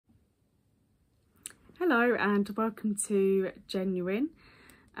Hello and welcome to Genuine.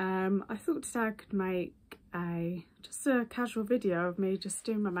 I thought today I could make just a casual video of me just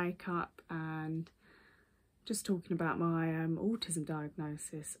doing my makeup and just talking about my autism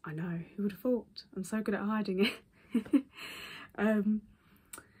diagnosis. I know, who would have thought? I'm so good at hiding it.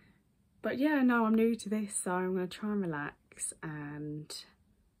 But yeah, no, I'm new to this, so I'm going to try and relax and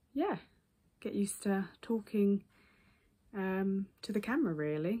yeah, get used to talking to the camera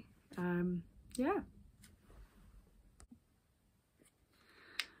really.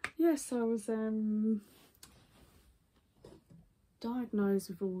 Yes, I was diagnosed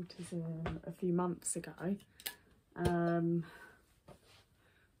with autism a few months ago. All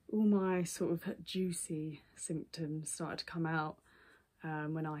my sort of juicy symptoms started to come out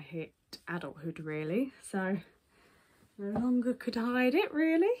when I hit adulthood really, so no longer could hide it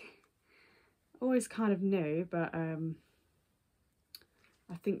really. Always kind of knew, but I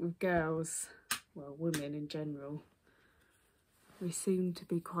think with girls, well, women in general, we seem to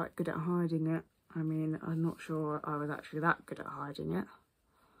be quite good at hiding it. I mean, I'm not sure I was actually that good at hiding it.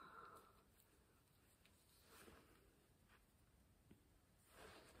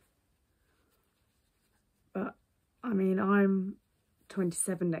 But, I mean, I'm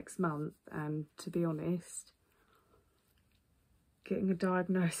 27 next month, and to be honest, getting a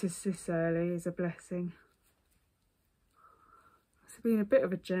diagnosis this early is a blessing. It's been a bit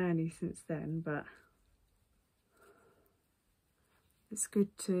of a journey since then, but it's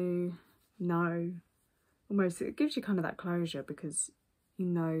good to know, almost it gives you kind of that closure because you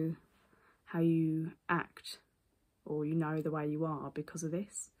know how you act, or you know the way you are because of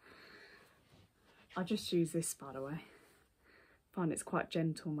this. I just use this, by the way. I find it's quite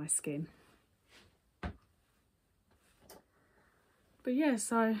gentle on my skin. But yeah,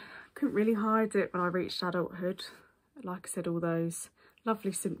 so I couldn't really hide it when I reached adulthood. Like I said, all those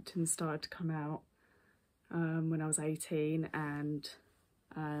lovely symptoms started to come out when I was 18, and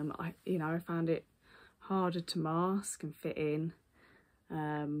I found it harder to mask and fit in.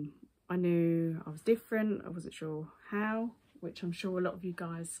 I knew I was different, I wasn't sure how, which I'm sure a lot of you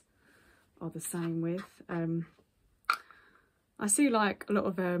guys are the same with. I see like a lot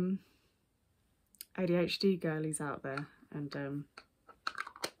of ADHD girlies out there,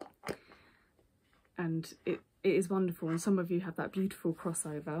 and it is wonderful, and some of you have that beautiful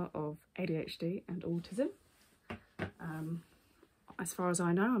crossover of ADHD and autism. As far as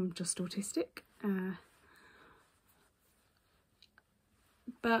I know, I'm just autistic.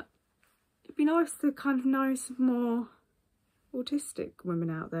 But it'd be nice to kind of know some more autistic women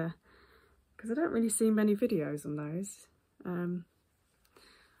out there, because I don't really see many videos on those. I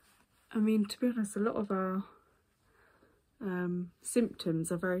mean, to be honest, a lot of our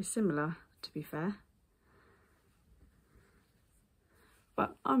symptoms are very similar, to be fair.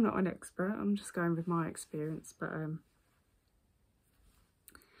 But I'm not an expert, I'm just going with my experience. But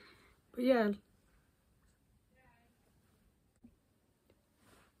yeah.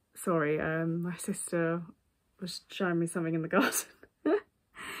 Sorry, my sister was showing me something in the garden. I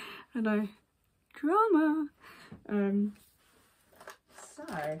know, drama.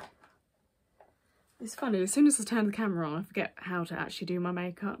 So, it's funny, as soon as I turn the camera on, I forget how to actually do my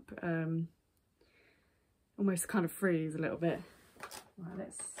makeup. Almost kind of freeze a little bit. Right,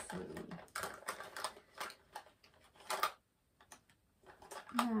 let's see.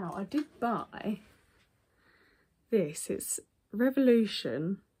 Now, I did buy this. It's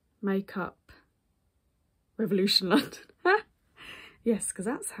Revolution Makeup, Revolution London. Yes, because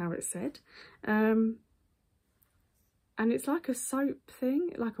that's how it said. And it's like a soap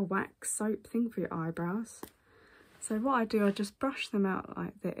thing, like a wax soap thing for your eyebrows. So what I do, I just brush them out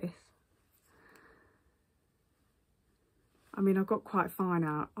like this. I mean, I've got quite fine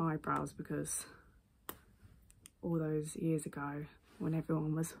eyebrows because all those years ago, when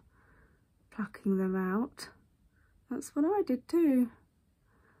everyone was plucking them out, that's what I did too.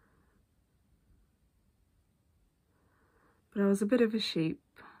 But I was a bit of a sheep.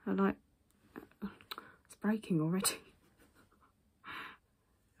 It's breaking already.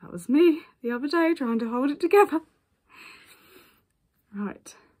 That was me the other day trying to hold it together.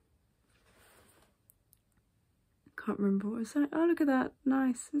 Right. Can't remember what I was saying. Oh, look at that.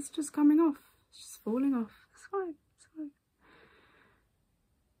 Nice. It's just coming off. It's just falling off. It's fine. It's fine.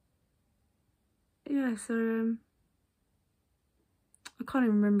 Yeah, so I can't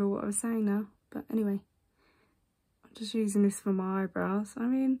even remember what I was saying now. But anyway, I'm just using this for my eyebrows. I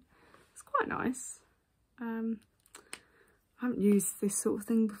mean, it's quite nice. I haven't used this sort of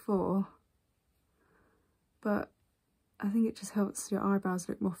thing before, but I think it just helps your eyebrows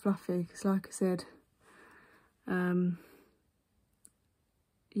look more fluffy, because like I said,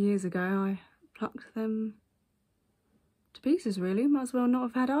 years ago I plucked them to pieces really. Might as well not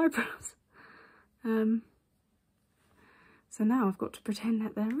have had eyebrows. So now I've got to pretend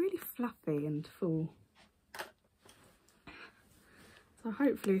that they're really fluffy and full. So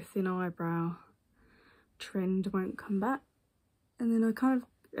hopefully a thin eyebrow trend won't come back. And then I kind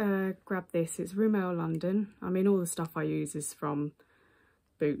of grabbed this. It's Rimmel London. I mean, all the stuff I use is from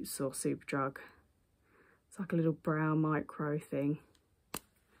Boots or Superdrug. It's like a little brow micro thing.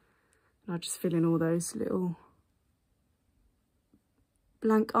 And I just fill in all those little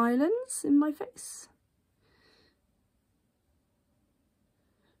blank islands in my face.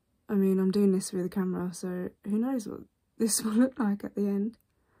 I mean, I'm doing this with the camera, so who knows what this will look like at the end.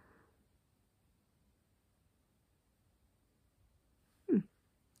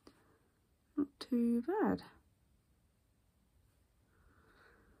 Not too bad.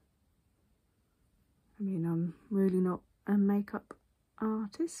 I mean, I'm really not a makeup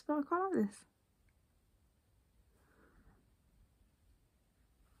artist, but I quite like this.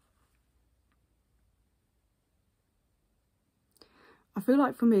 I feel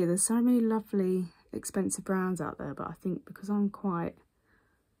like for me, there's so many lovely, expensive browns out there, but I think because I'm quite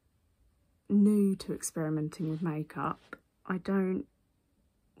new to experimenting with makeup, I don't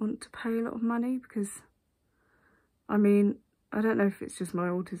want to pay a lot of money because, I mean, I don't know if it's just my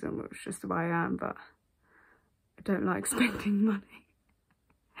autism or it's just the way I am, but I don't like spending money.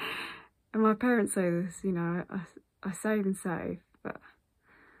 And my parents say this, you know, I save and save, but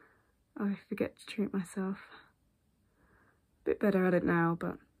I forget to treat myself. A bit better at it now,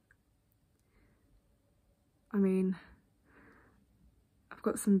 but I mean, I've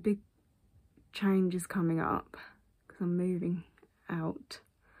got some big changes coming up because I'm moving out.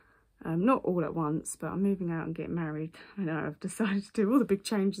 Not all at once, but I'm moving out and getting married. I know I've decided to do all the big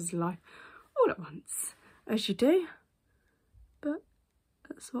changes in life all at once, as you do, but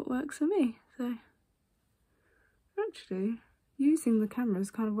that's what works for me. So actually, using the camera has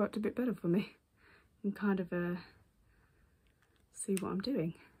kind of worked a bit better for me and kind of see what I'm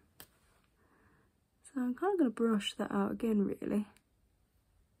doing. So I'm kind of going to brush that out again, really.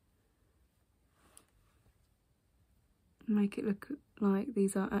 Make it look like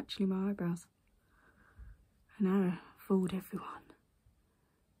these are actually my eyebrows. I know, fooled everyone.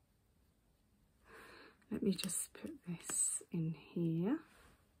 Let me just put this in here.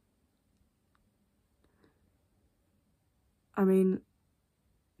 I mean,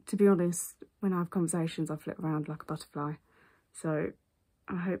 to be honest, when I have conversations, I flip around like a butterfly. So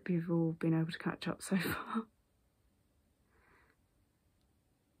I hope you've all been able to catch up so far.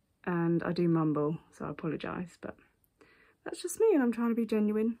 And I do mumble, so I apologise, but that's just me and I'm trying to be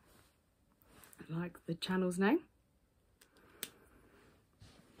genuine, like the channel's name.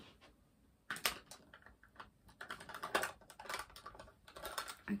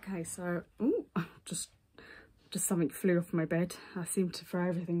 Okay, so, ooh, just something flew off my bed. I seem to throw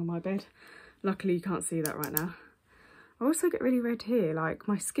everything on my bed. Luckily you can't see that right now. I also get really red here, like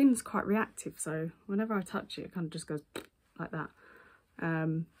my skin's quite reactive, so whenever I touch it, it kind of just goes like that.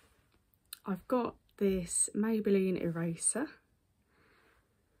 I've got this Maybelline eraser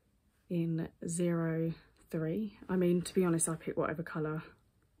in 03. I mean, to be honest, I pick whatever colour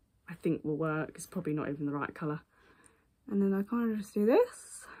I think will work. It's probably not even the right colour. And then I kind of just do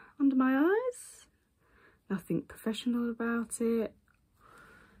this under my eyes. Nothing professional about it.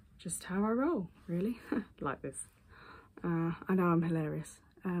 Just how I roll, really. Like this. I know I'm hilarious.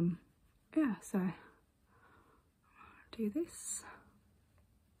 Yeah, so do this.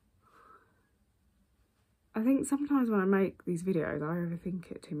 I think sometimes when I make these videos, I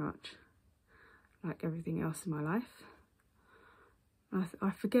overthink it too much, like everything else in my life. I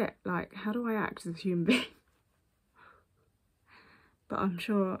forget, like, how do I act as a human being? But I'm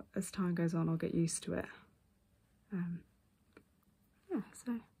sure as time goes on, I'll get used to it. Yeah,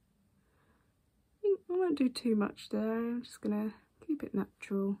 so I won't do too much there. I'm just gonna keep it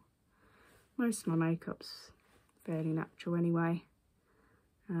natural. Most of my makeup's fairly natural anyway.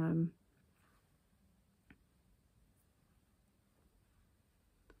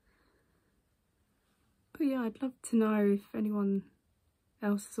 But yeah, I'd love to know if anyone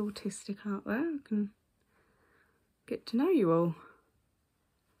else is autistic out there. I can get to know you all.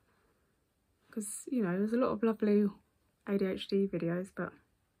 Because, you know, there's a lot of lovely ADHD videos, but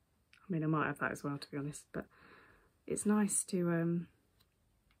I mean, I might have that as well, to be honest. But it's nice to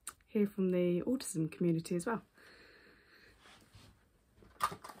hear from the autism community as well.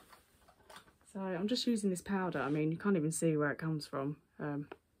 So I'm just using this powder. I mean, you can't even see where it comes from. I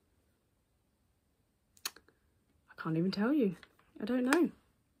can't even tell you. I don't know.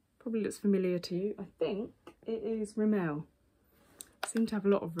 Probably looks familiar to you. I think it is Rimmel. I seem to have a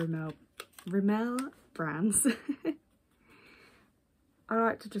lot of Rimmel Rimmel brands. I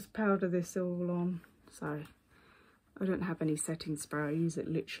like to just powder this all on, so I don't have any setting spray. I use it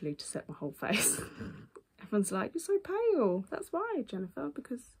literally to set my whole face. Everyone's like, you're so pale. That's why, Jennifer,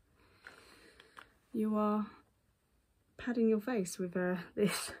 because you are padding your face with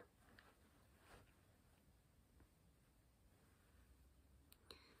this.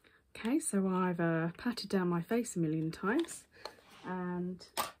 Okay, so I've patted down my face a million times, and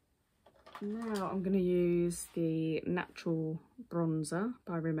now I'm going to use the Natural Bronzer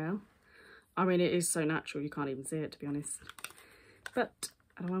by Rimmel. I mean, it is so natural you can't even see it, to be honest. But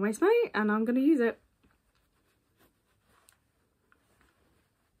I don't want to waste money, and I'm going to use it.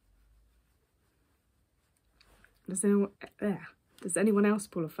 Does anyone else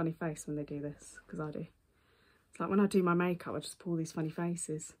pull a funny face when they do this? Because I do. It's like when I do my makeup, I just pull these funny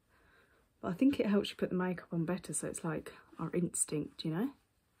faces. But I think it helps you put the makeup on better, so it's like our instinct, you know?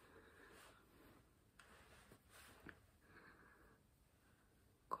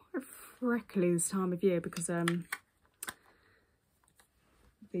 Quite freckly this time of year because the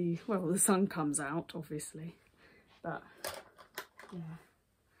sun comes out, obviously. But yeah.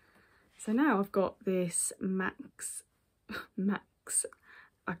 So now I've got this I'm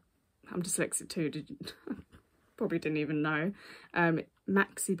dyslexic too, probably didn't even know.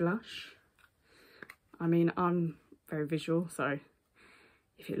 Maxi blush. I mean, I'm very visual, so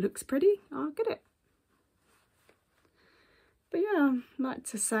if it looks pretty, I'll get it. But yeah, I'd like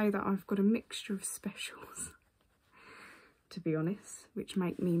to say that I've got a mixture of specials, to be honest, which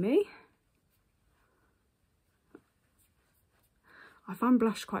make me me. I find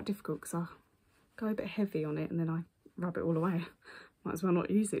blush quite difficult because I go a bit heavy on it and then I rub it all away. Might as well not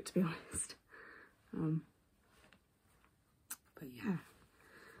use it, to be honest. But yeah,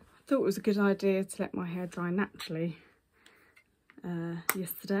 I thought it was a good idea to let my hair dry naturally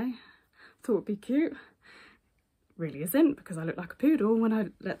yesterday. I thought it'd be cute. Really isn't, because I look like a poodle when I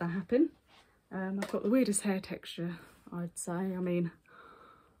let that happen. I've got the weirdest hair texture, I'd say. I mean,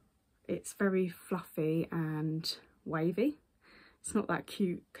 it's very fluffy and wavy. It's not that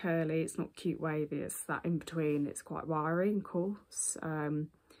cute curly, it's not cute wavy, it's that in between. It's quite wiry and coarse. I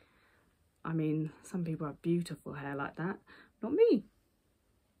mean, some people have beautiful hair like that. Not me.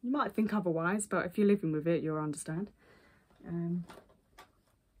 You might think otherwise, but if you're living with it, you'll understand.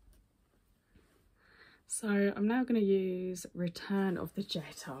 So I'm now going to use Return of the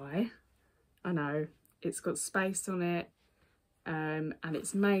Jedi. I know, it's got space on it, and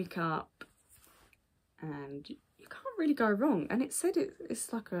it's makeup, and you can't really go wrong. And it said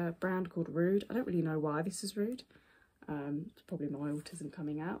it's like a brand called Rude. I don't really know why this is Rude. It's probably my autism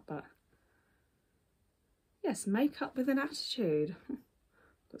coming out, but yes, makeup with an attitude.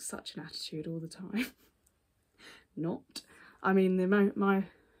 Got such an attitude all the time. Not. I mean, my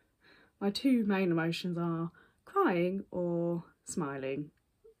two main emotions are crying or smiling.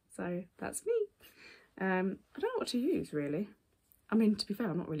 So that's me. I don't know what to use, really. I mean, to be fair,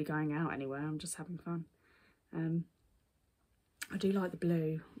 I'm not really going out anywhere. I'm just having fun. I do like the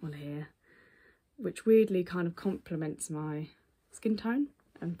blue on here, which weirdly kind of complements my skin tone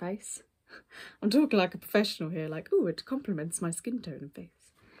and face. I'm talking like a professional here, like, oh, it complements my skin tone and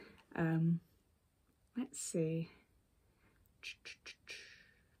face. Let's see.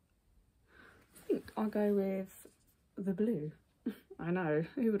 I think I'll go with the blue. I know,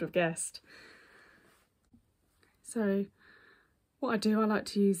 who would have guessed? So what I do, I like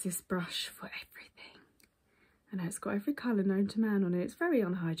to use this brush for everything. I know it's got every colour known to man on it. It's very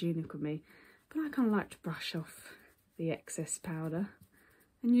unhygienic of me, but I kind of like to brush off the excess powder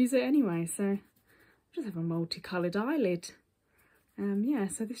and use it anyway. So I just have a multicoloured eyelid. Yeah,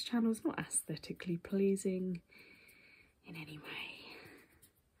 so this channel is not aesthetically pleasing in any way.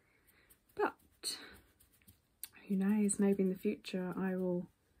 But who knows, maybe in the future I will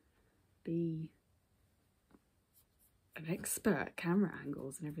be an expert at camera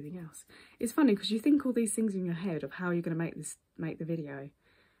angles and everything else. It's funny because you think all these things in your head of how you're going to make the video,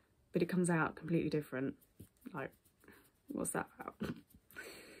 but it comes out completely different. Like, what's that about?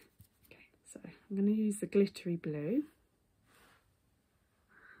 Okay, so I'm going to use the glittery blue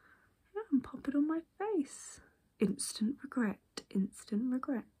and pop it on my face. Instant regret, instant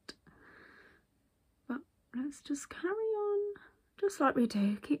regret. But let's just carry on, just like we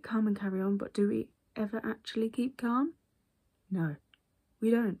do. Keep calm and carry on, but do we ever actually keep calm? No, we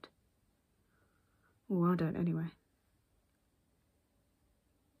don't. Well, I don't anyway.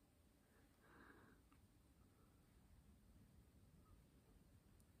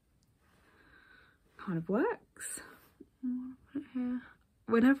 Kind of works. Put it here.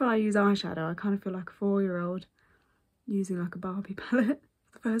 Whenever I use eyeshadow, I kind of feel like a 4-year-old using like a Barbie palette.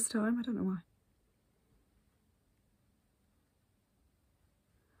 for the first time. I don't know why.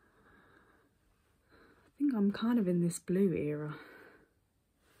 I think I'm kind of in this blue era.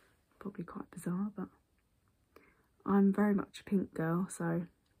 Probably quite bizarre, but I'm very much a pink girl, so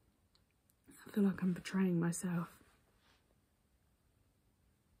I feel like I'm betraying myself.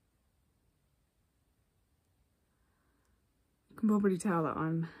 You can probably tell that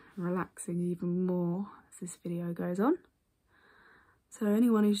I'm relaxing even more as this video goes on. So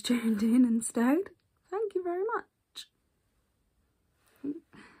anyone who's tuned in and stayed, thank you very much.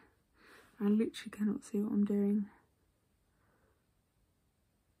 I literally cannot see what I'm doing.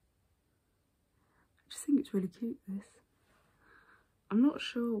 I just think it's really cute, this. I'm not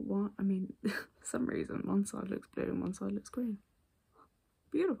sure why, I mean, for some reason one side looks blue and one side looks green.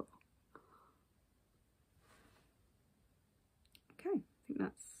 Beautiful. Okay, I think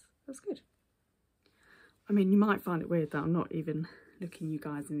that's good. I mean, you might find it weird that I'm not even looking you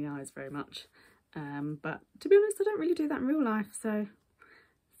guys in the eyes very much. But to be honest, I don't really do that in real life, so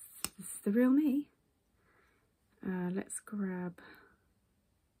this is the real me. Let's grab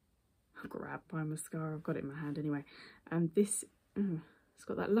my mascara. I've got it in my hand anyway. And this, it's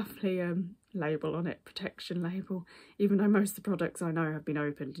got that lovely label on it, protection label, even though most of the products I know have been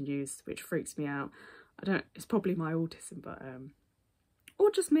opened and used, which freaks me out. It's probably my autism, but,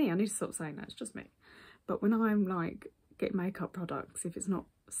 or just me. I need to stop saying that, it's just me. But when I'm like, get makeup products, if it's not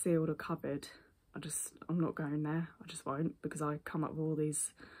sealed or covered, I'm not going there. I just won't, because I come up with all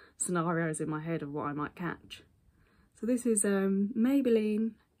these scenarios in my head of what I might catch. So this is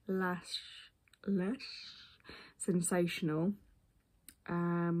Maybelline Lash Sensational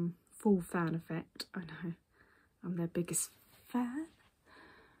Full Fan Effect. I know, I'm their biggest fan.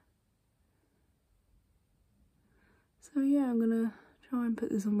 So yeah, I'm gonna try and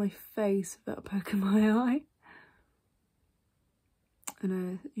put this on my face without poking my eye.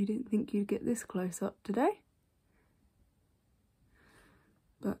 And you didn't think you'd get this close up today.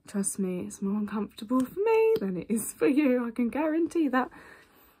 But trust me, it's more uncomfortable for me than it is for you. I can guarantee that.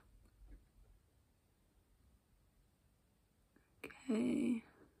 Okay.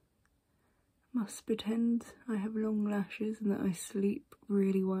 Must pretend I have long lashes and that I sleep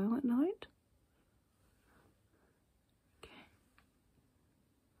really well at night. Okay.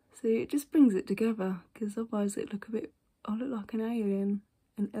 See, it just brings it together, because otherwise I'll look like an alien.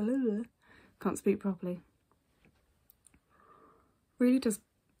 And can't speak properly. Really does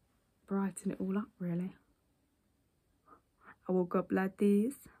brighten it all up, really. I woke up like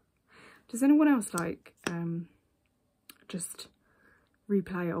this. Does anyone else like just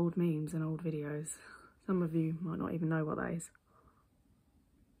replay old memes and old videos? Some of you might not even know what that is.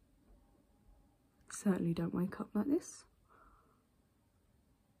 Certainly don't wake up like this.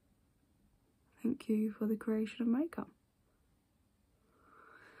 Thank you for the creation of makeup.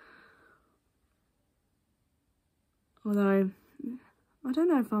 Although, I don't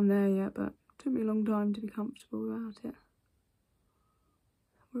know if I'm there yet, but it took me a long time to be comfortable about it.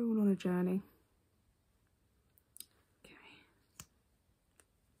 We're all on a journey. Okay.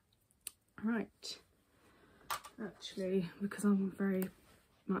 Right. Actually, because I'm very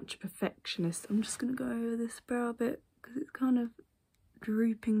much a perfectionist, I'm just going to go over this brow bit because it's kind of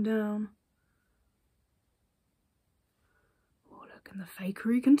drooping down. Oh, look, and the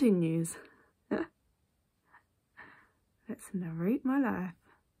fakery continues. Let's narrate my life.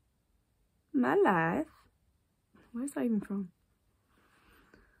 My life? Where's that even from?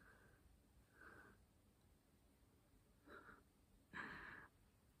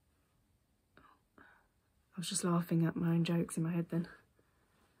 I was just laughing at my own jokes in my head then.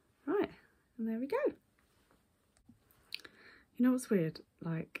 Right, and there we go. You know what's weird?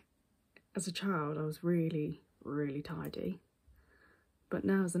 Like, as a child, I was really, really tidy. But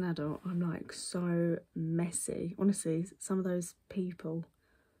now as an adult, I'm like so messy. Honestly, some of those people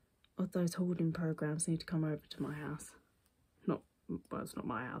of those hoarding programs need to come over to my house. Well, it's not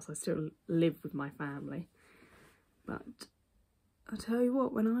my house. I still live with my family. But I'll tell you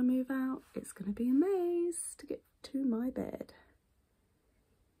what, when I move out, it's going to be a maze to get to my bed.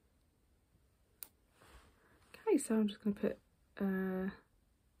 Okay, so I'm just going to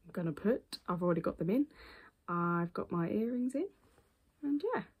put, I've already got them in. I've got my earrings in. And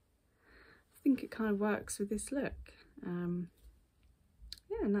yeah, I think it kind of works with this look.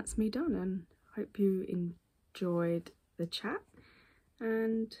 Yeah, and that's me done, and hope you enjoyed the chat,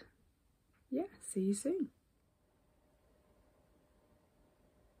 and yeah, see you soon.